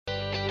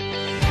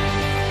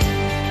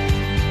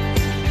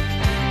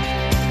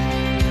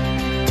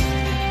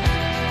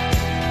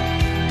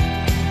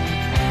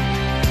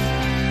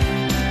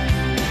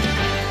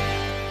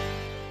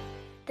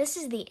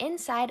the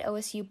Inside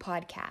OSU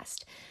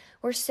podcast.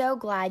 We're so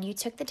glad you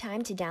took the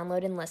time to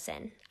download and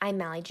listen. I'm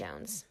Mally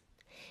Jones.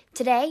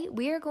 Today,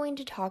 we are going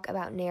to talk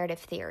about narrative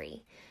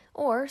theory,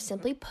 or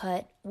simply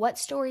put, what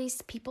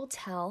stories people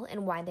tell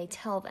and why they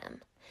tell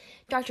them.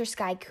 Dr.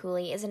 Skye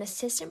Cooley is an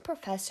assistant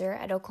professor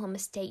at Oklahoma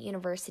State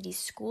University's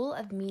School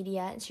of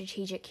Media and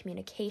Strategic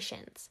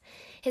Communications.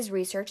 His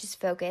research is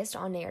focused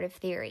on narrative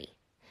theory.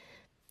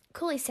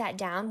 Cooley sat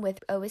down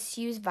with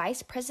OSU's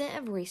Vice President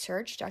of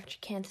Research, Dr.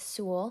 Kenneth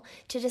Sewell,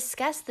 to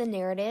discuss the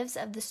narratives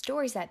of the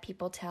stories that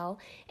people tell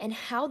and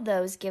how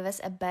those give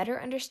us a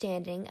better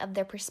understanding of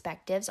their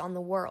perspectives on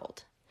the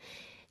world.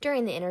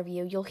 During the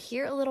interview, you'll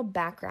hear a little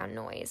background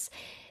noise.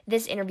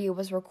 This interview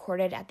was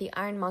recorded at the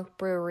Iron Monk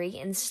Brewery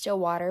in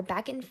Stillwater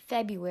back in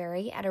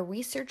February at a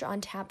Research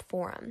on Tap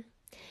forum.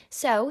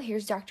 So,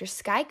 here's Dr.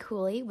 Skye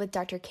Cooley with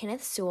Dr.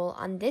 Kenneth Sewell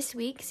on this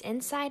week's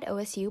Inside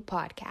OSU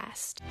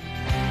podcast.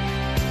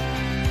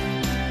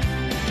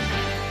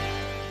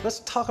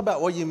 Let's talk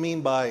about what you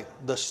mean by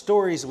the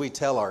stories we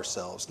tell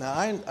ourselves. Now,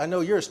 I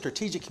know you're a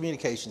strategic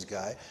communications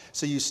guy,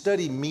 so you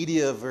study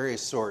media of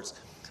various sorts.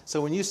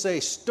 So when you say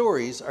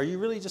stories, are you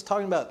really just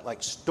talking about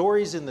like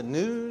stories in the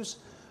news?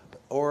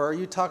 Or are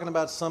you talking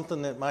about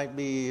something that might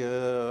be,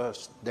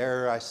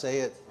 dare I say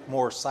it,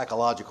 more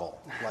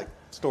psychological, like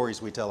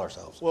stories we tell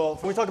ourselves? Well,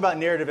 when we talk about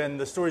narrative and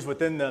the stories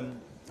within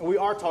them, we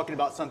are talking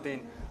about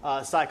something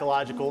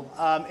psychological,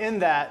 in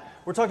that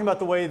we're talking about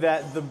the way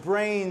that the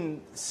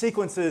brain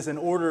sequences and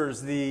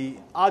orders the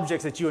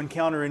objects that you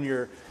encounter in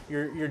your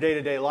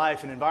day-to-day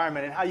life and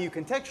environment, and how you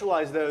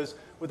contextualize those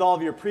with all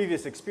of your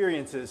previous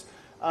experiences.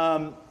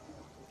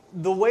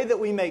 The way that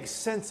we make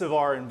sense of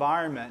our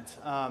environment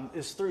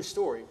is through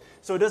story.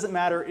 So it doesn't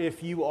matter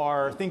if you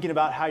are thinking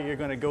about how you're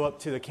going to go up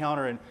to the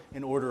counter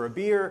and order a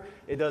beer.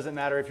 It doesn't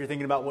matter if you're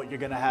thinking about what you're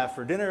going to have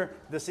for dinner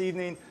this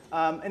evening.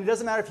 And it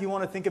doesn't matter if you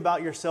want to think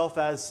about yourself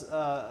as,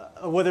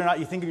 whether or not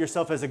you think of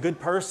yourself as a good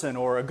person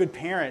or a good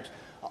parent.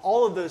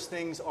 All of those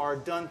things are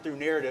done through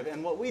narrative.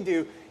 And what we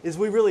do is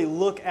we really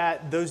look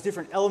at those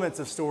different elements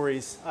of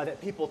stories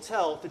that people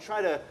tell to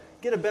try to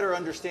get a better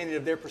understanding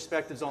of their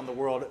perspectives on the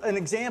world. An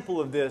example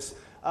of this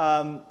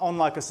on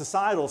like a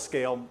societal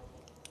scale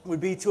would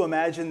be to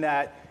imagine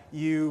that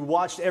you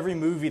watched every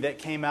movie that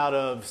came out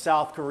of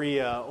South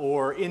Korea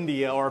or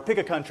India, or pick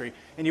a country,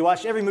 and you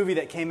watched every movie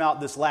that came out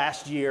this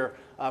last year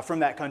from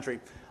that country.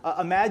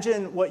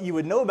 Imagine what you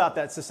would know about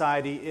that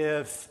society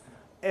if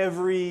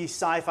every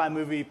sci-fi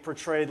movie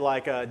portrayed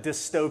like a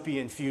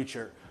dystopian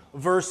future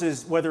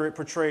versus whether it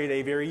portrayed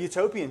a very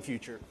utopian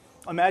future.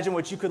 Imagine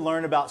what you could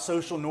learn about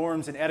social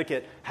norms and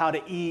etiquette, how to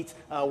eat,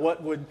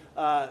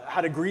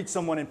 how to greet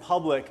someone in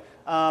public.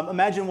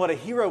 Imagine what a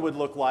hero would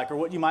look like, or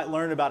what you might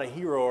learn about a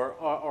hero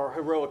or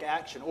heroic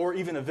action, or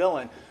even a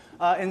villain.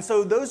 And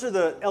so those are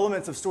the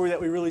elements of story that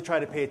we really try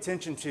to pay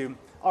attention to.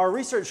 Our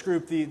research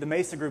group, the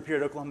MESA group here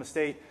at Oklahoma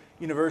State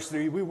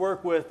University, we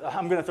work with,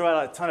 I'm going to throw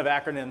out a ton of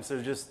acronyms,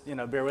 so just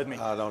bear with me.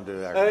 Don't do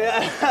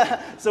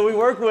acronyms. So we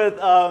work with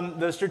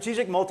the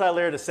Strategic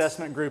Multi-Layered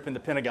Assessment Group in the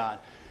Pentagon.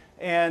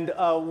 And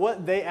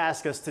what they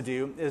ask us to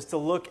do is to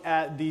look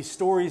at the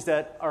stories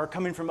that are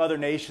coming from other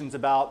nations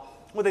about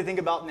what they think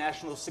about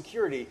national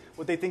security,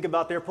 what they think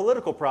about their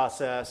political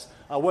process,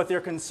 what their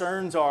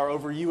concerns are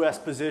over U.S.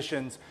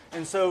 positions.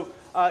 And so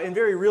in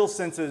very real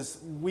senses,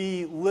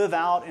 we live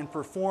out and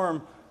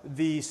perform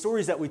the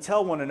stories that we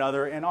tell one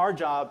another, and our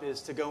job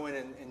is to go in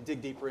and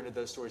dig deeper into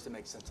those stories to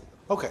make sense of them.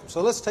 Okay,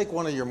 so let's take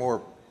one of your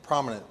more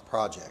prominent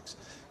projects,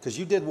 because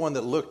you did one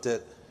that looked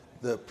at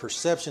the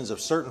perceptions of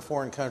certain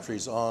foreign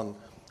countries on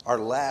our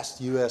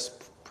last U.S.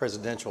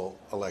 presidential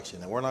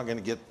election. And we're not going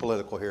to get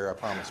political here, I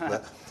promise.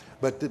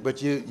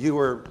 But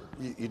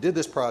you did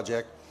this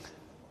project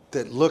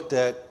that looked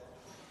at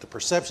the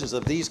perceptions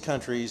of these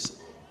countries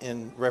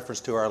in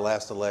reference to our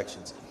last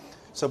elections.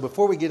 So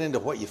before we get into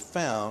what you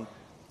found,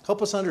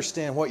 help us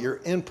understand what your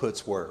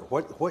inputs were,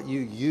 what you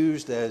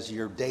used as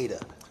your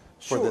data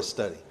for this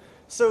study.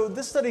 So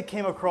this study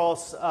came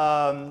across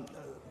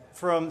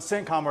from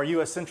CENTCOM, our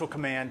U.S. Central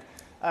Command,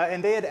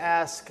 and they had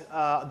asked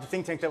the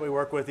think tank that we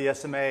work with, the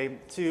SMA,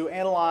 to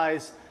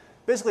analyze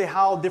basically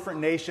how different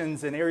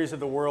nations and areas of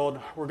the world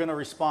were going to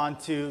respond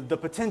to the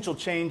potential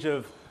change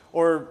of,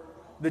 or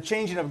the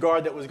changing of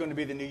guard that was going to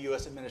be the new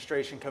U.S.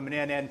 administration coming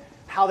in, and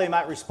how they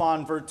might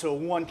respond to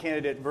one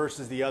candidate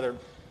versus the other.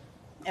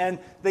 And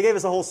they gave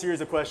us a whole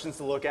series of questions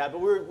to look at, but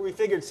we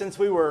figured since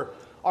we were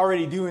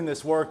already doing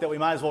this work that we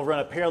might as well run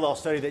a parallel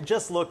study that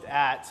just looked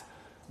at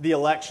the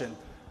election.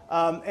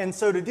 And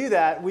so to do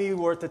that, we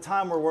were at the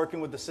time we're working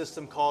with a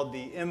system called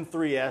the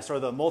M3S, or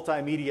the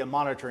Multimedia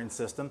Monitoring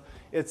System.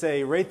 It's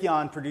a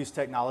Raytheon-produced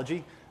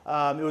technology.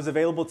 It was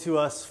available to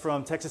us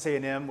from Texas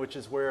A&M, which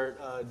is where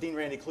Dean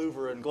Randy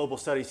Kluver in Global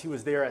Studies, he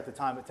was there at the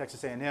time at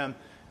Texas A&M.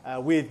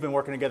 We had been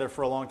working together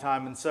for a long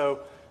time. And so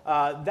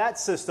that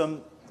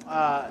system,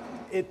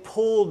 it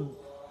pulled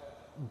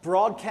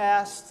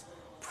broadcast,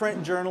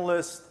 print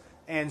journalists,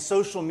 and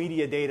social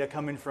media data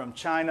coming from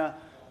China,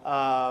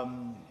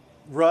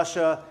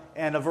 Russia,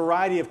 and a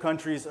variety of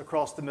countries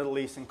across the Middle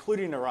East,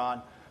 including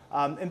Iran,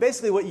 And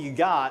basically what you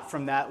got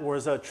from that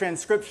was a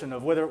transcription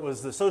of whether it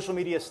was the social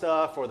media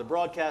stuff or the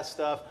broadcast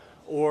stuff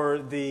or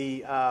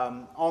the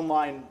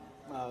online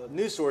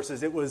news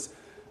sources. It was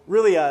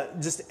really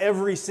just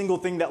every single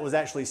thing that was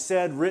actually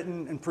said,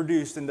 written, and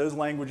produced in those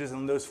languages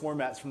and those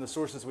formats from the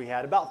sources we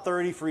had, about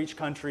 30 for each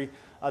country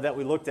that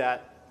we looked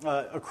at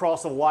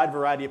across a wide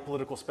variety of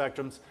political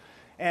spectrums.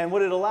 And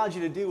what it allowed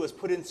you to do was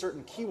put in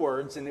certain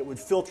keywords, and it would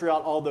filter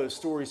out all those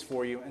stories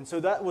for you. And so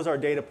that was our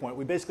data point.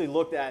 We basically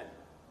looked at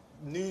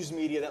news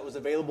media that was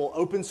available,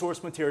 open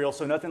source material,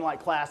 so nothing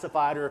like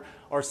classified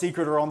or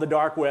secret or on the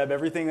dark web,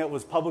 everything that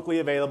was publicly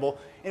available.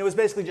 And it was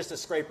basically just a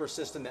scraper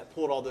system that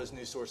pulled all those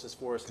news sources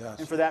for us. Gotcha.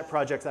 And for that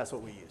project, that's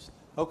what we used.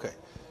 Okay.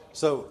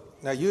 So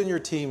now you and your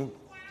team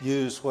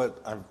use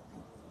what I've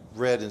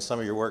read in some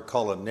of your work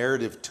called a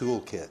narrative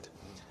toolkit.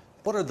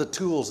 What are the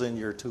tools in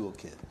your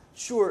toolkit?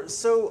 Sure.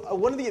 So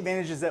one of the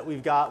advantages that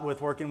we've got with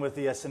working with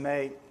the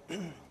SMA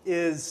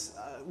is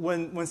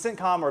when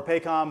CENTCOM or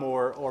PACOM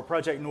or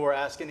Project NOR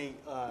ask any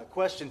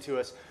question to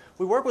us,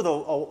 we work with a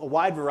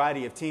wide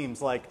variety of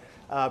teams, like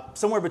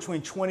somewhere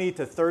between 20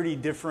 to 30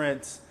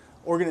 different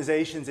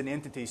organizations and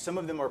entities. Some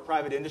of them are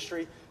private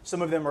industry,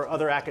 some of them are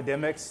other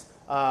academics,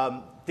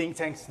 think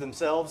tanks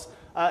themselves,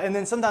 and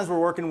then sometimes we're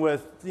working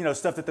with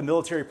stuff that the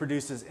military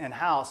produces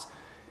in-house.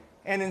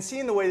 And in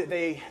seeing the way that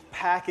they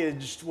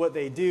packaged what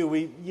they do,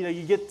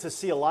 you get to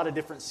see a lot of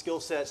different skill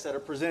sets that are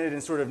presented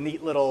in sort of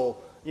neat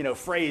little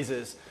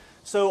phrases.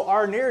 So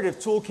our narrative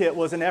toolkit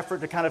was an effort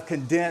to kind of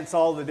condense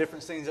all the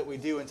different things that we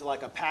do into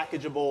like a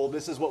packageable,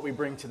 this is what we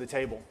bring to the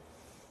table.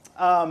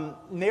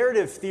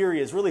 Narrative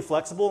theory is really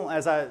flexible.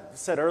 As I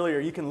said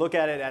earlier, you can look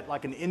at it at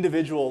like an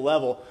individual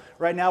level.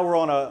 Right now we're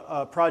on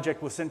a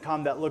project with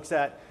CENTCOM that looks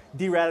at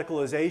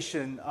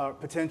de-radicalization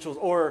potentials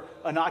or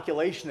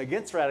inoculation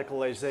against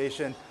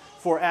radicalization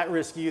for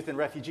at-risk youth in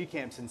refugee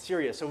camps in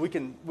Syria. So we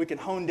can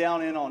hone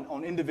down in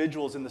on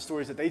individuals and the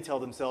stories that they tell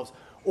themselves.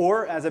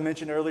 Or, as I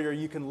mentioned earlier,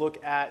 you can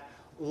look at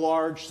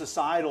large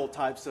societal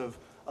types of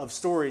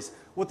stories.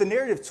 What the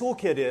narrative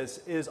toolkit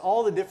is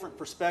all the different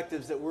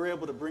perspectives that we're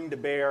able to bring to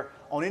bear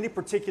on any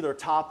particular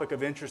topic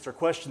of interest or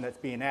question that's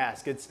being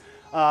asked. It's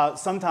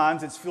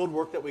sometimes it's field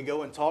work that we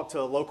go and talk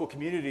to local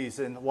communities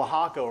in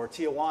Oaxaca or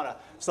Tijuana.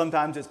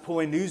 Sometimes it's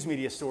pulling news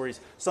media stories.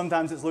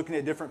 Sometimes it's looking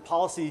at different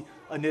policy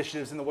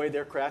initiatives and the way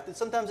they're crafted.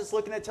 Sometimes it's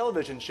looking at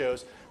television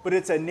shows. But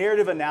it's a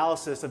narrative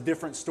analysis of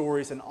different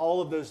stories and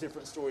all of those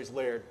different stories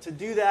layered. To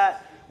do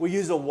that, we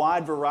use a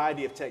wide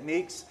variety of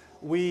techniques.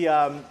 We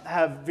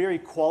have very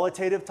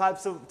qualitative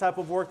type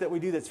of work that we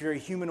do that's very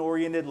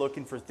human-oriented,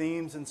 looking for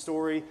themes and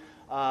story,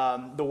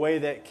 the way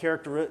that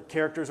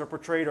characters are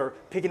portrayed, or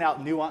picking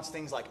out nuanced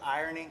things like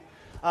irony.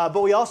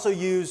 But we also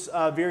use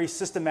very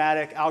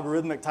systematic,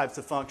 algorithmic types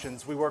of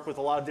functions. We work with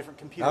a lot of different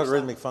computer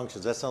Algorithmic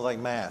functions, that sounds like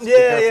math.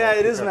 Yeah,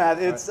 it is math.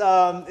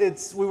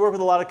 We work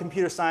with a lot of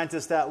computer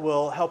scientists that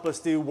will help us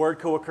do word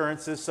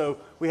co-occurrences. So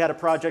we had a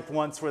project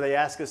once where they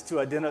asked us to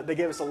identify, they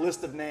gave us a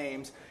list of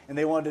names, and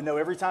they wanted to know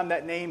every time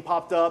that name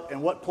popped up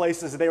and what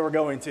places they were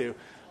going to.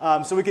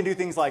 So we can do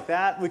things like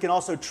that. We can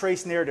also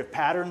trace narrative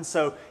patterns.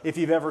 So if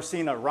you've ever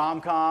seen a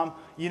rom-com,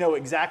 you know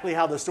exactly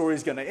how the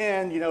story's going to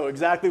end. You know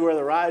exactly where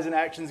the rise in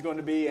action is going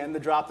to be and the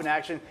drop in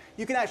action.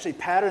 You can actually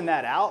pattern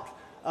that out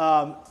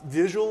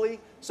visually.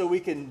 So we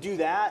can do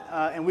that.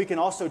 And we can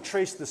also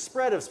trace the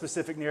spread of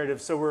specific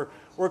narratives. So we're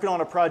working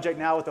on a project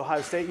now with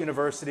Ohio State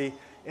University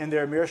in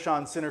their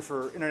Meerschaum Center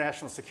for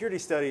International Security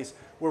Studies,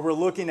 where we're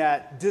looking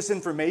at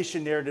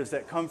disinformation narratives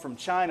that come from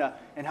China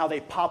and how they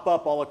pop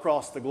up all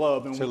across the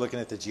globe. And so looking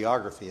at the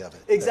geography of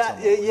it.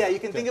 Exactly. Yeah, you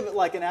can think of it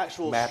like an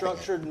actual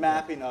structured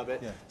mapping of it.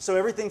 Yeah. So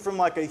everything from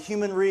like a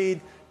human read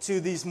to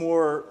these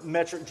more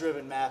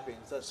metric-driven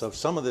mappings. So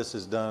some of this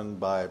is done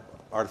by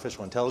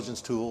artificial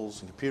intelligence tools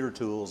and computer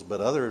tools,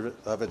 but other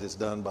of it is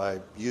done by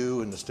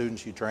you and the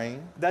students you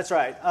train? That's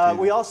right.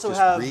 We also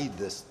just read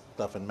this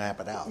stuff and map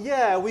it out.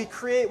 Yeah,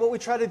 what we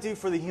try to do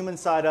for the human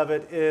side of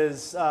it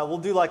is we'll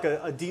do like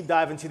a deep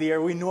dive into the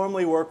area. We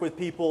normally work with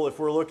people, if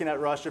we're looking at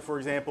Russia, for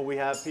example, we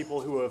have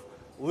people who have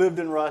lived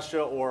in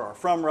Russia or are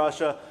from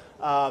Russia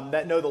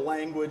that know the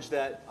language,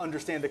 that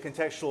understand the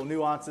contextual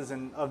nuances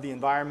of the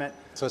environment.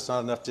 So it's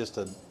not enough just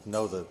to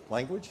know the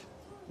language?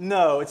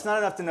 No, it's not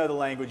enough to know the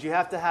language. You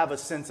have to have a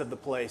sense of the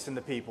place and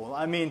the people.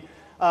 I mean,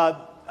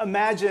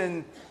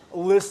 imagine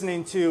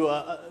listening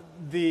to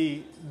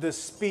the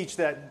speech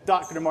that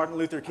Dr. Martin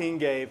Luther King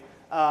gave,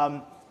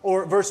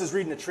 or versus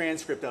reading a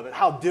transcript of it,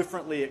 how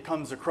differently it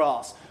comes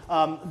across.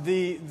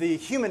 The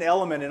human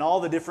element and all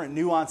the different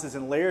nuances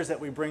and layers that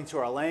we bring to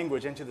our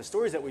language and to the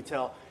stories that we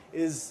tell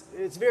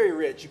it's very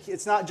rich.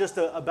 It's not just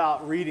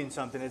about reading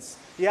something.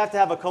 You have to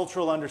have a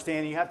cultural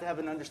understanding. You have to have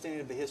an understanding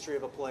of the history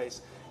of a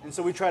place. And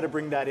so we try to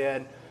bring that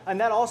in. And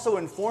that also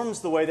informs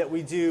the way that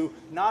we do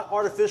not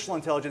artificial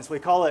intelligence.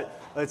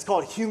 It's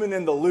called human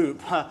in the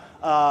loop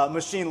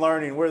machine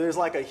learning, where there's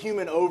like a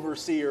human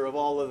overseer of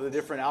all of the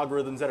different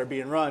algorithms that are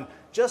being run,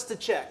 just to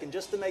check and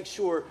just to make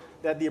sure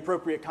that the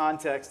appropriate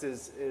context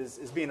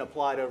is being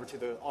applied over to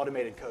the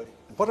automated coding.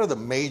 What are the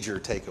major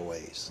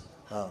takeaways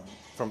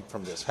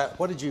from this? How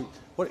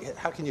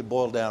can you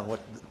boil down what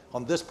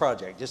on this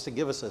project, just to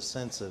give us a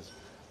sense of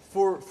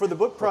for the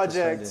book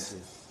project?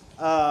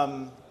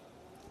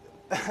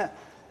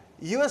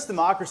 U.S.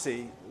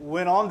 democracy,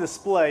 when on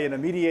display in a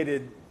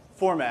mediated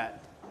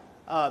format,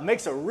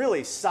 makes a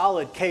really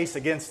solid case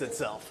against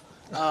itself.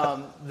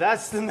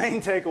 That's the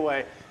main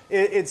takeaway.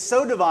 It's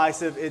so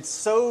divisive, it's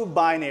so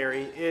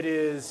binary, it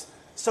is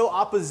so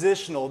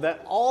oppositional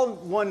that all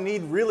one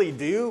need really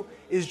do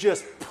is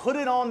just put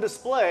it on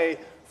display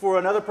for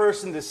another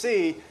person to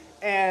see,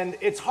 and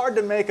it's hard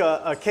to make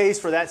a case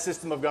for that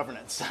system of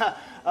governance.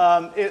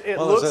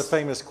 There's a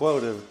famous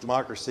quote of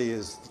democracy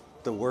is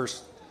the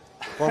worst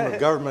form of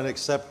government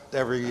except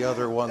every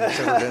other one that's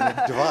ever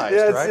been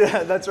devised, right?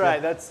 Yeah, that's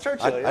right. That's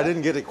Churchill. I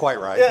didn't get it quite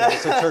right. Yeah.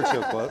 It's a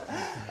Churchill quote.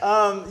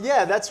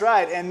 Yeah, that's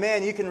right. And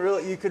man, you could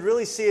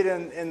really see it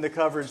in the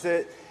coverage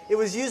that it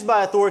was used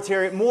by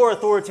more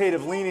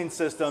authoritative leaning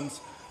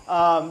systems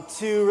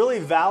to really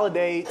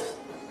validate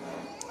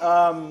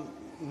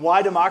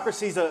why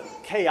democracy is a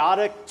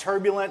chaotic,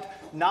 turbulent,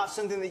 not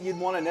something that you'd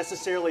want to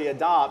necessarily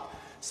adopt.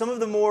 Some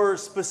of the more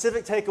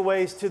specific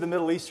takeaways to the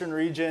Middle Eastern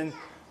region,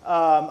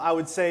 I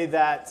would say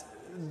that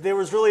there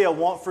was really a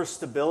want for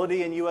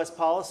stability in U.S.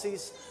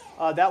 policies.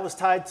 That was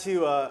tied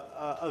to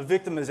a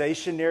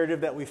victimization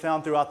narrative that we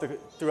found throughout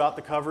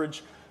the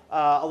coverage.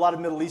 A lot of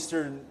Middle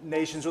Eastern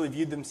nations really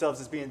viewed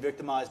themselves as being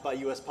victimized by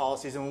U.S.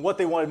 policies, and what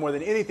they wanted more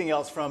than anything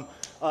else from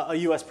a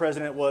U.S.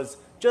 president was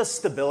just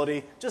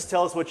stability. Just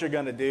tell us what you're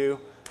going to do.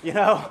 You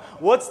know,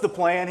 what's the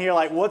plan here?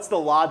 Like, what's the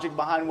logic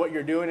behind what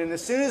you're doing? And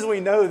as soon as we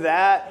know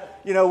that,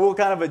 you know, we'll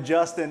kind of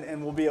adjust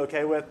and we'll be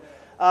okay with.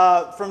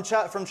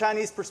 From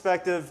Chinese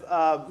perspective,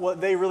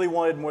 what they really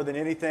wanted more than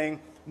anything,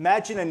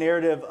 matching a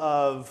narrative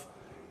of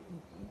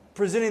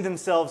presenting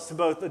themselves to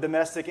both the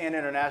domestic and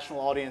international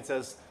audience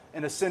as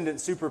an ascendant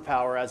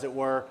superpower, as it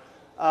were.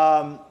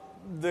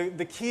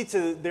 The key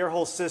to their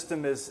whole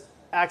system is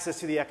access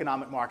to the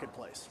economic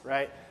marketplace,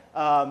 right?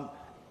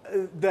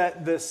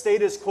 That the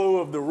status quo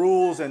of the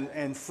rules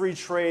and free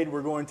trade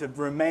were going to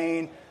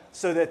remain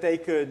so that they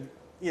could,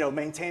 you know,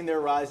 maintain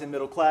their rise in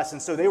middle class.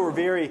 And so they were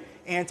very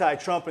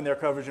anti-Trump in their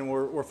coverage and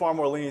were far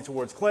more leaning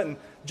towards Clinton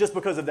just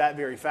because of that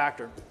very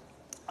factor.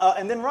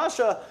 And then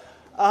Russia,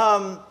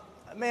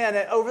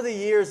 man, over the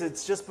years,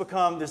 it's just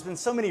become, there's been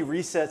so many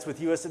resets with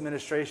U.S.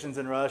 administrations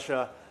in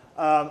Russia.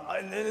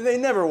 They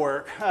never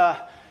work.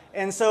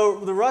 And so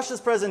the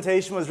Russia's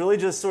presentation was really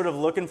just sort of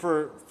looking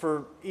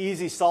for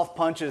easy, soft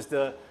punches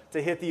to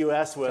hit the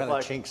U.S. with. Kind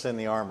of chinks in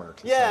the armor.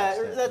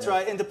 Yeah, that's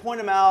right. And to point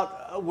them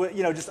out,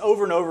 you know, just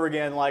over and over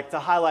again, like to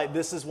highlight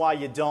this is why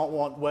you don't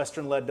want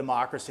Western-led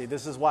democracy.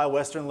 This is why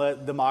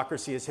Western-led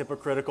democracy is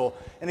hypocritical.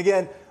 And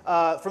again,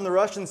 from the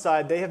Russian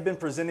side, they have been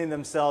presenting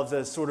themselves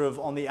as sort of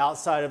on the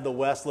outside of the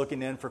West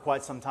looking in for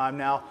quite some time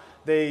now.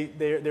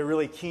 They're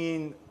really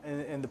keen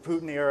in the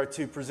Putin era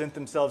to present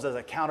themselves as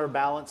a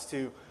counterbalance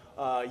to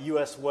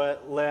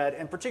U.S.-led,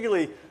 and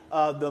particularly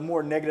the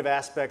more negative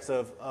aspects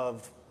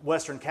of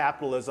Western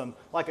capitalism,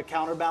 like a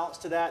counterbalance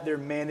to that, their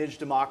managed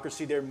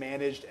democracy, their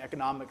managed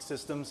economic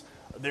systems,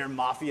 their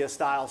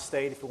mafia-style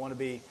state, if you want to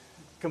be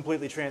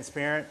completely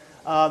transparent,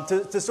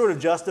 to sort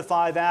of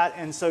justify that.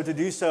 And so to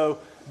do so,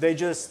 they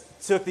just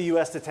took the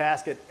U.S. to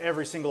task at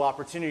every single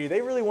opportunity.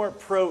 They really weren't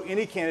pro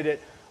any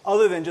candidate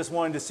other than just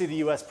wanting to see the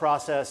U.S.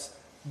 process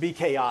be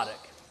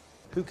chaotic.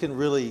 Who can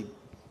really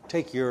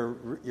take your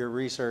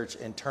research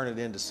and turn it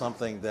into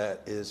something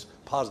that is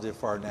positive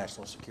for our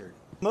national security?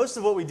 Most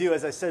of what we do,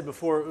 as I said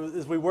before,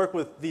 is we work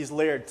with these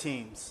layered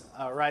teams,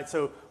 right?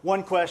 So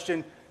one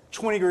question,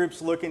 20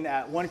 groups looking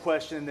at one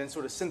question and then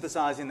sort of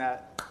synthesizing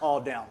that all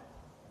down.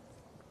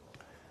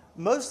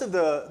 Most of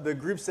the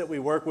groups that we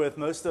work with,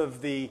 most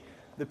of the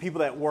people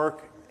that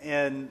work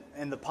in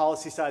the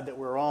policy side that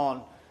we're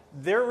on,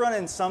 they're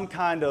running some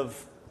kind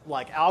of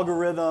like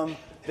algorithm.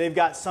 They've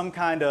got some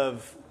kind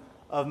of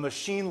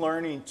machine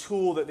learning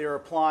tool that they're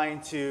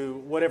applying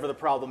to whatever the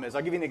problem is.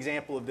 I'll give you an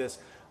example of this.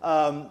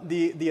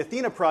 The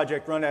Athena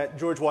project run at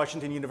George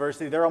Washington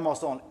University, they're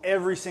almost on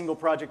every single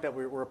project that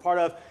we're a part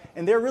of,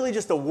 and they're really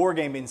just a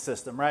wargaming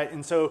system, right?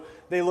 And so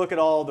they look at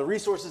all the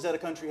resources that a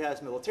country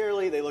has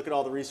militarily, they look at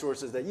all the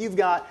resources that you've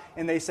got,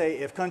 and they say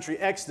if country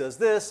X does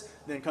this,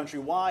 then country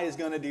Y is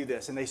going to do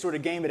this, and they sort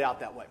of game it out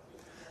that way.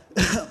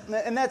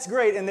 And that's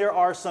great, and there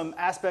are some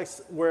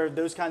aspects where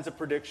those kinds of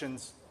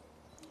predictions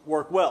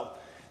work well.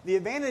 The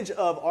advantage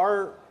of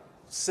our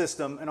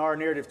system and our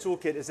narrative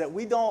toolkit is that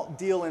we don't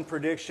deal in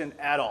prediction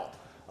at all.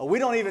 We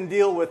don't even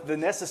deal with the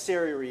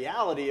necessary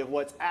reality of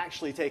what's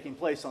actually taking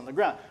place on the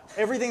ground.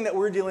 Everything that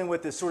we're dealing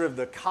with is sort of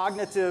the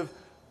cognitive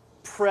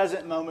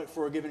present moment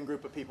for a given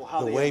group of people,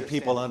 how the way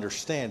people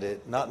understand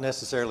it, not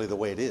necessarily the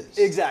way it is.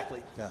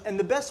 Exactly. Yeah. And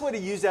the best way to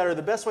use that, or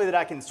the best way that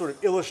I can sort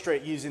of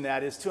illustrate using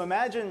that, is to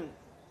imagine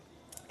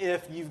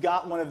if you've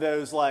got one of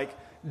those like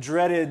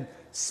dreaded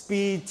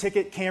speed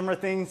ticket camera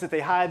things that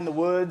they hide in the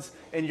woods,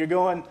 and you're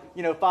going,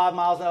 5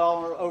 miles an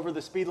hour over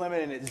the speed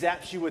limit, and it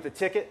zaps you with a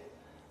ticket,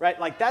 right?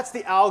 Like that's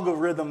the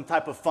algorithm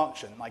type of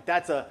function. Like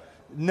that's a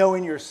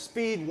knowing your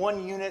speed,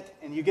 1 unit,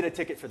 and you get a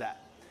ticket for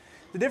that.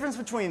 The difference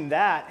between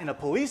that and a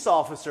police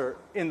officer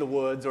in the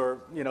woods or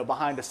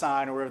behind a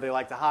sign or wherever they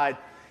like to hide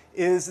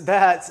is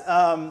that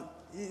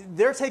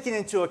they're taking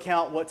into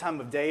account what time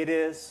of day it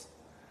is,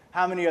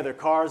 how many other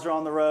cars are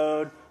on the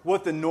road,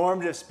 what the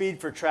normative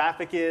speed for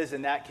traffic is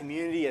in that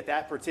community at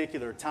that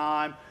particular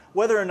time,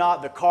 whether or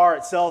not the car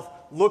itself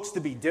looks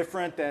to be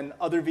different than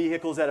other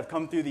vehicles that have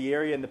come through the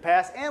area in the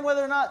past, and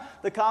whether or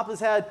not the cop has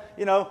had,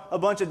 a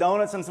bunch of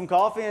donuts and some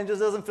coffee and just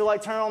doesn't feel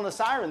like turning on the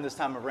siren this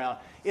time around.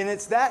 And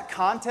it's that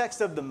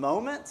context of the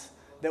moment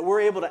that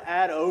we're able to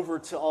add over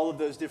to all of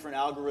those different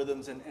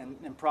algorithms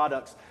and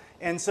products.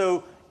 And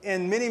so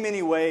in many,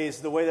 many ways,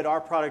 the way that our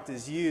product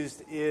is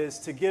used is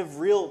to give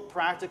real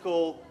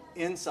practical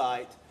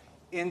insight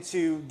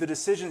into the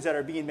decisions that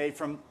are being made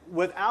from,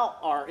 without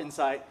our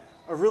insight,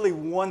 a really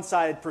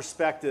one-sided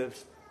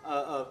perspective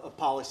of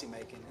policy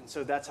making. And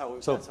so that's how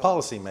we... So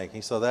policy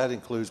making, so that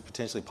includes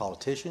potentially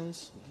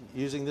politicians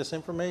using this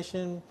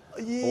information,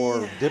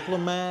 or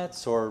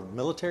diplomats, or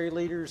military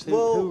leaders?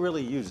 Who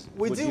really use it?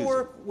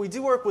 We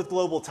do work with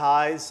Global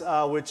Ties,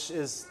 which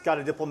has got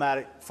a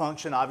diplomatic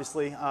function,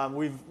 obviously.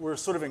 We're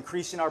sort of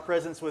increasing our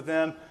presence with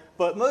them.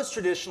 But most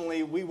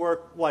traditionally, we've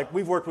worked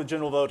with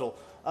General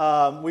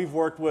Votel. We've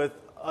worked with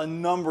a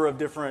number of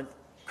different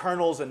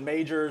colonels and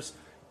majors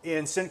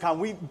in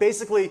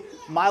CENTCOM.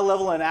 My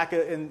level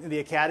in the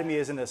academy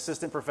is an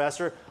assistant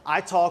professor.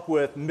 I talk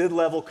with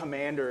mid-level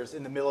commanders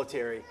in the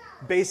military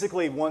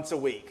basically once a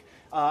week.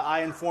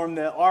 I inform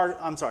the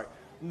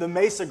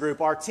MESA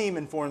group, our team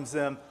informs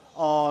them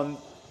on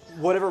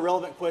whatever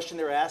relevant question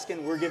they're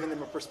asking. We're giving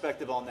them a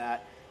perspective on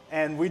that.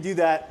 And we do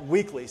that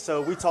weekly.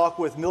 So we talk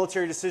with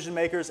military decision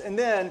makers. And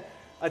then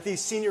at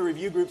these senior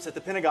review groups that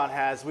the Pentagon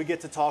has, we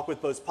get to talk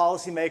with both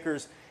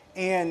policymakers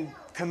and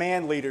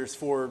command leaders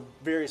for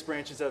various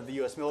branches of the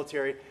U.S.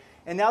 military.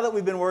 And now that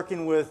we've been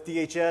working with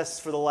DHS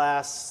for the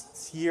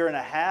last year and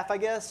a half, I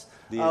guess.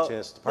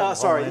 DHS, Department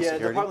of Homeland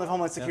Security. Department of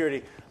Homeland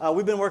Security. Yeah.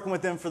 We've been working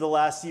with them for the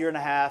last year and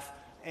a half,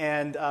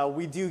 and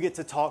we do get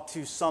to talk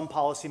to some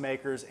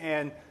policymakers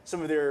and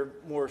some of their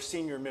more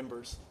senior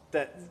members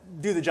that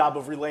do the job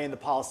of relaying the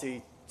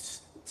policy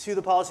to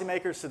the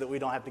policymakers so that we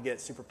don't have to get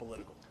super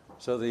political.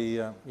 So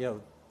the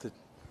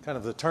kind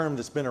of the term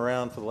that's been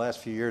around for the last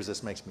few years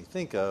this makes me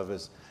think of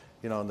is,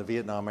 in the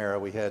Vietnam era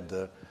we had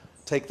to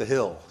take the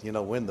hill,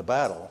 win the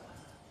battle.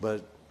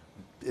 But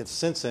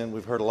since then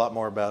we've heard a lot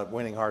more about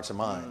winning hearts and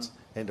minds. Mm-hmm.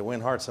 And to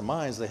win hearts and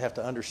minds, they have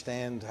to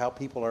understand how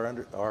people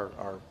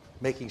are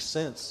making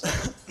sense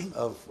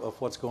of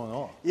what's going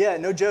on. Yeah,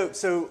 no joke.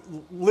 So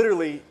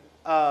literally,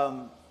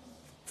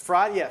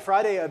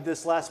 Friday of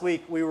this last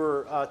week, we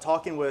were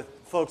talking with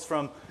folks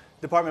from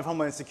Department of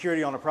Homeland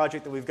Security on a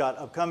project that we've got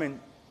upcoming.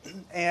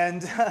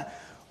 And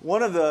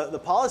one of the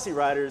policy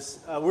writers,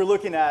 we're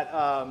looking at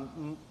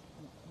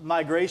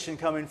migration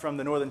coming from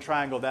the Northern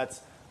Triangle. That's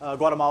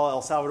Guatemala,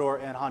 El Salvador,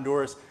 and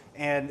Honduras,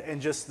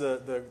 and just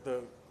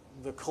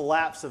the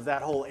collapse of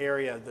that whole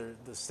area,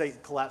 the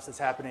state collapse that's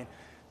happening,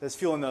 that's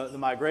fueling the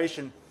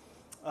migration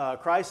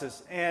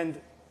crisis. And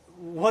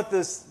what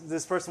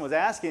this person was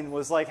asking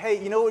was like, hey,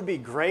 it would be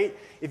great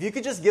if you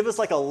could just give us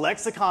like a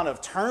lexicon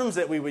of terms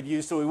that we would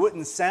use so we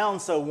wouldn't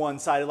sound so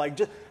one-sided. Like,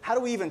 just how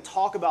do we even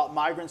talk about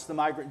migrants, the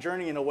migrant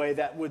journey, in a way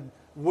that would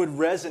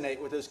resonate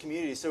with those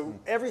communities? So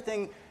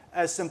everything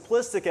as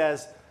simplistic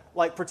as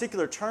like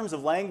particular terms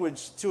of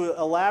language to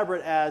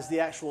elaborate as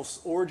the actual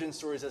origin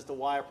stories as to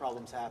why a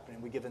problem's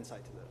happening. We give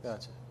insight to those.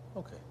 Gotcha.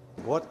 Okay.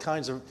 What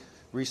kinds of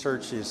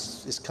research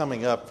is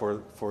coming up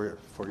for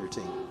your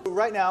team?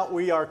 Right now,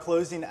 we are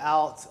closing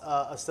out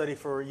a study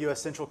for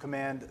U.S. Central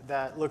Command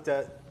that looked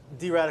at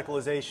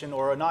de-radicalization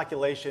or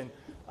inoculation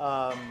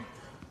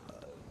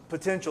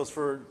potentials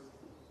for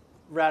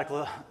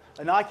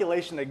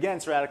inoculation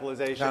against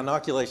radicalization. Now,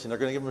 inoculation, they're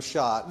going to give them a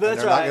shot,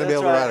 that's and they're right, not going to be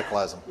able to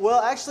radicalize them.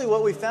 Well, actually,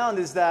 what we found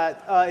is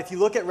that if you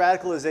look at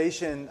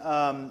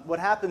radicalization, what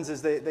happens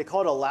is they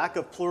call it a lack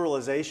of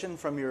pluralization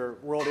from your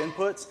world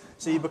inputs.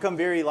 So you become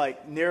very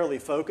narrowly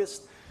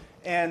focused.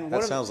 And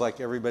that sounds like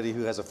everybody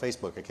who has a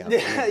Facebook account.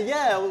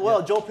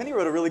 Well, Joel Penny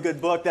wrote a really good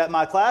book that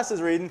my class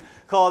is reading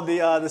called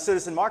The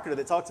Citizen Marketer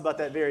that talks about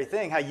that very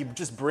thing, how you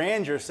just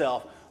brand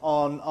yourself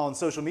on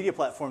social media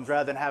platforms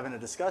rather than having a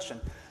discussion.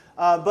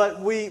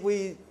 But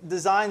we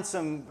designed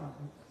some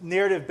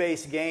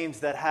narrative-based games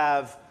that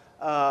have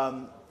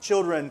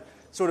children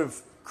sort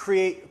of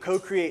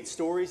co-create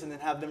stories and then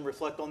have them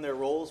reflect on their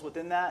roles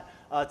within that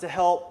to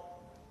help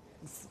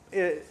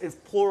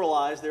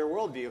pluralize their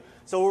worldview.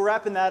 So we're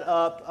wrapping that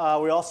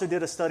up. We also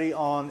did a study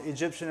on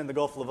Egyptian and the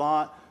Gulf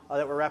Levant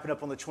that we're wrapping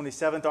up on the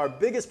 27th. Our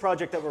biggest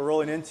project that we're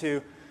rolling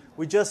into,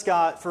 we just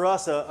got, for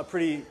us, a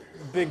pretty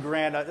big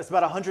grant. It's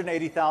about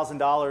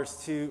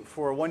 $180,000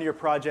 for a one-year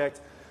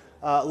project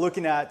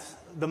looking at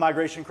the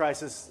migration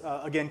crisis,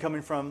 again,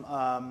 coming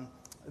from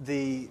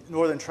the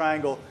Northern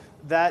Triangle.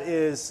 That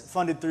is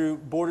funded through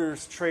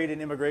Borders, Trade,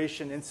 and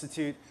Immigration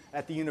Institute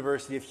at the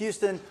University of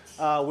Houston,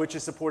 which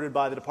is supported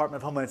by the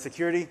Department of Homeland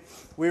Security.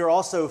 We are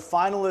also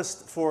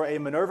finalists for a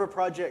Minerva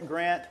Project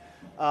grant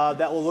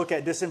that will look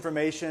at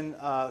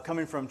disinformation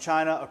coming from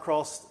China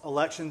across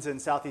elections in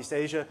Southeast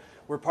Asia.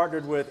 We're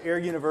partnered with Air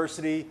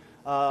University,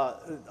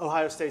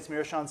 Ohio State's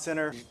Meerschaum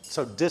Center.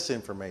 So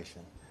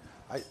disinformation.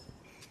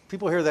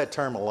 People hear that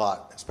term a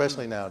lot,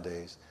 especially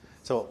nowadays.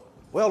 So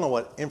we all know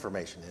what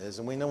information is,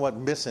 and we know what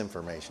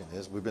misinformation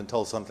is. We've been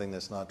told something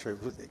that's not true.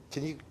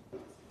 Can you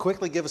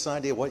quickly give us an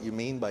idea of what you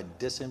mean by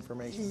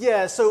disinformation?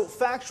 Yeah, so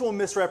factual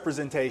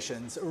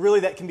misrepresentations, really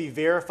that can be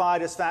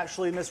verified as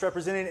factually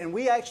misrepresented, and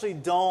we actually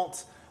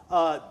don't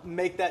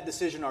make that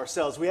decision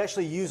ourselves. We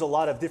actually use a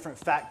lot of different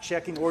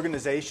fact-checking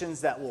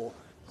organizations that will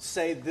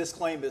say this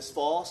claim is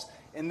false,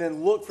 and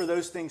then look for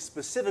those things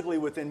specifically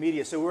within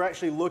media. So we're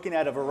actually looking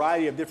at a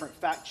variety of different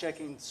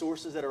fact-checking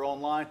sources that are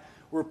online.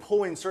 We're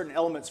pulling certain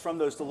elements from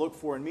those to look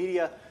for in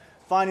media,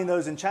 finding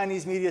those in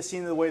Chinese media,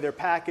 seeing the way they're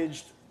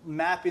packaged,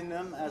 mapping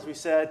them, as we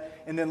said,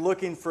 and then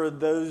looking for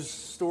those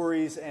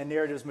stories and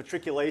narratives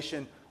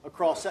matriculation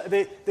across.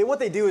 What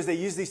they do is they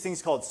use these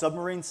things called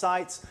submarine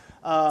sites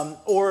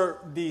or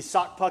the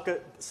sock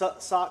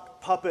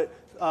puppet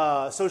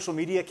social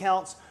media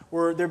accounts,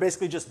 where they're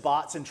basically just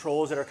bots and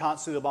trolls that are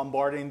constantly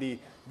bombarding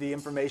the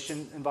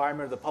information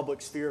environment or the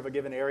public sphere of a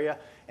given area.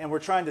 And we're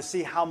trying to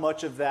see how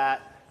much of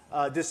that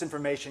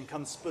disinformation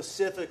comes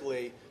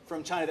specifically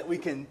from China that we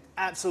can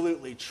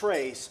absolutely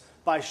trace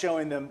by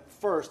showing them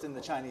first in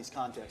the Chinese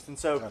context. And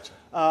so, gotcha.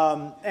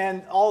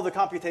 And all the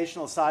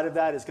computational side of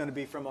that is going to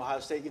be from Ohio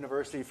State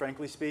University,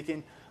 frankly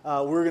speaking.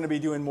 We're going to be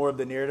doing more of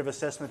the narrative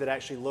assessment that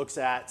actually looks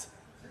at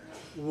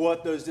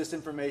what those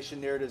disinformation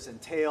narratives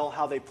entail,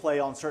 how they play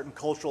on certain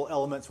cultural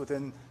elements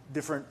within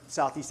different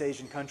Southeast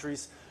Asian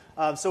countries.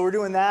 So we're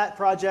doing that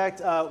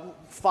project.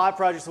 5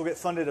 projects will get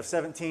funded of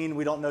 17.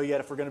 We don't know yet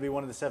if we're going to be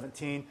one of the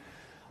 17.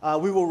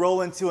 We will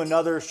roll into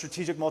another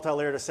strategic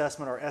multi-layered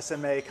assessment, or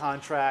SMA,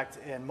 contract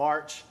in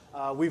March.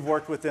 We've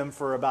worked with them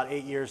for about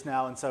 8 years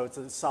now, and so it's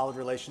a solid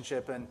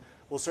relationship, and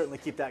we'll certainly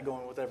keep that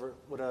going with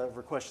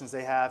whatever questions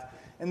they have.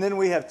 And then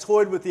we have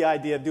toyed with the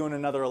idea of doing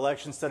another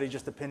election study,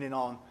 just depending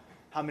on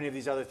how many of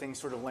these other things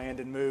sort of land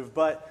and move.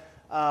 But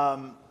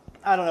I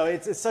don't know,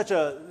 it's such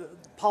a,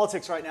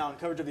 politics right now and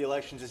coverage of the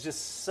elections is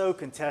just so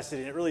contested,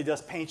 and it really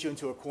does paint you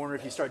into a corner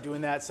if you start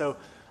doing that. So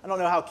I don't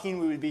know how keen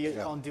we would be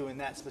on doing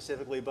that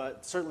specifically,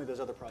 but certainly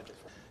those other projects.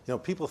 You know,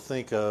 people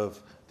think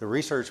of the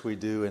research we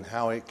do and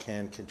how it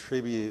can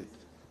contribute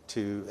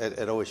to at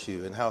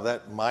OSU and how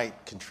that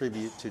might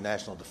contribute to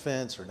national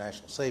defense or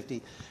national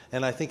safety.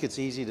 And I think it's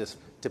easy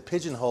to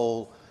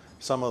pigeonhole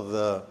some of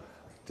the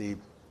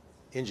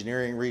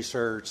engineering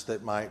research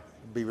that might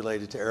be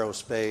related to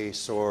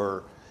aerospace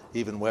or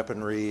even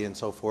weaponry and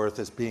so forth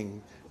as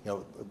being, you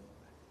know,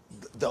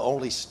 the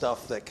only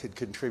stuff that could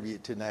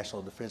contribute to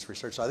national defense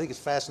research. So I think it's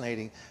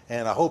fascinating,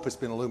 and I hope it's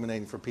been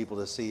illuminating for people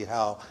to see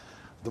how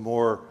the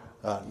more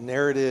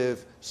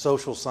narrative,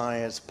 social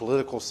science,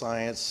 political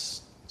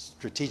science,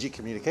 strategic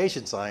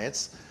communication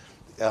science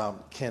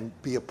can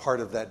be a part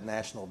of that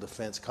national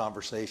defense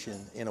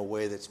conversation in a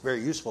way that's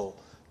very useful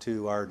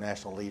to our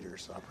national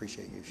leaders. I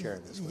appreciate you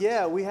sharing this with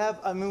us. We have,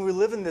 I mean, we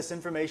live in this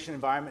information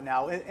environment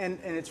now, and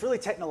it's really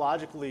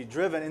technologically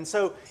driven. And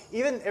so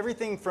even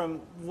everything from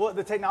what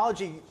the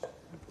technology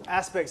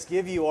aspects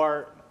give you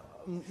are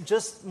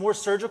just more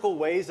surgical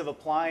ways of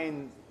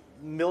applying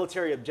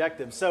military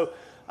objectives. So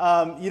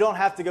you don't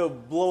have to go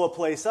blow a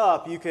place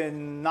up. You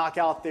can knock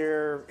out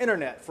their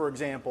internet, for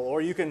example,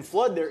 or you can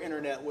flood their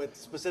internet with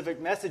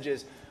specific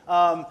messages.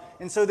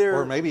 And so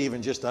or maybe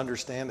even just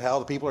understand how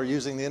the people are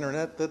using the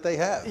internet that they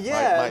have.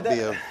 Might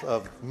be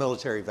of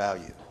military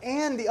value.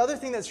 And the other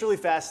thing that's really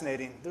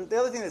fascinating,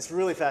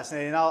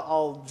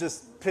 I'll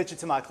just pitch it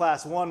to my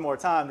class one more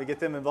time to get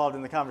them involved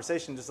in the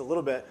conversation just a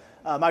little bit.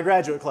 My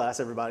graduate class,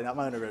 everybody, not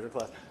my undergraduate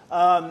class.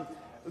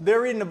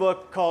 They're reading a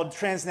book called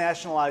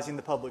Transnationalizing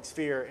the Public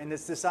Sphere, and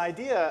it's this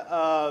idea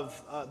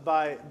of,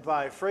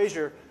 by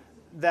Fraser,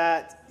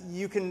 that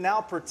you can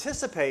now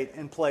participate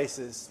in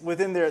places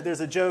within there.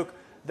 There's a joke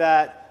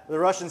that the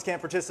Russians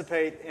can't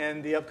participate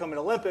in the upcoming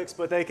Olympics,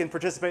 but they can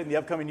participate in the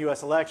upcoming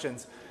U.S.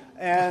 elections.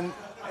 And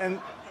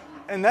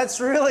that's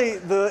really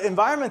the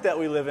environment that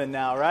we live in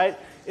now, right?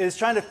 Is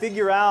trying to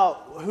figure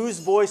out whose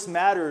voice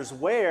matters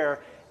where.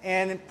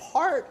 And in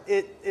part,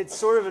 it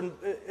sort of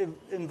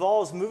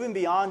involves moving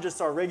beyond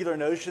just our regular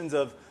notions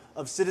of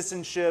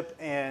citizenship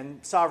and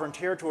sovereign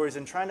territories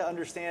and trying to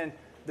understand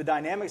the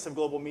dynamics of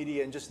global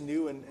media in just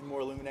new and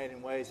more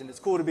illuminating ways. And it's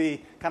cool to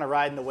be kind of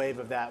riding the wave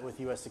of that with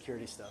U.S.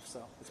 security stuff.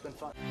 So it's been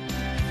fun.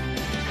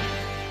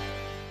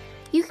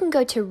 You can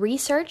go to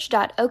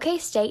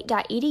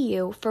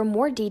research.okstate.edu for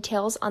more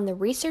details on the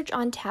Research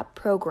on Tap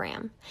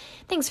program.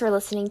 Thanks for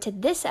listening to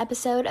this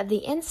episode of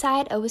the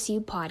Inside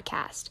OSU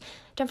podcast.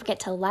 Don't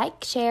forget to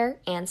like, share,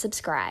 and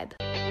subscribe.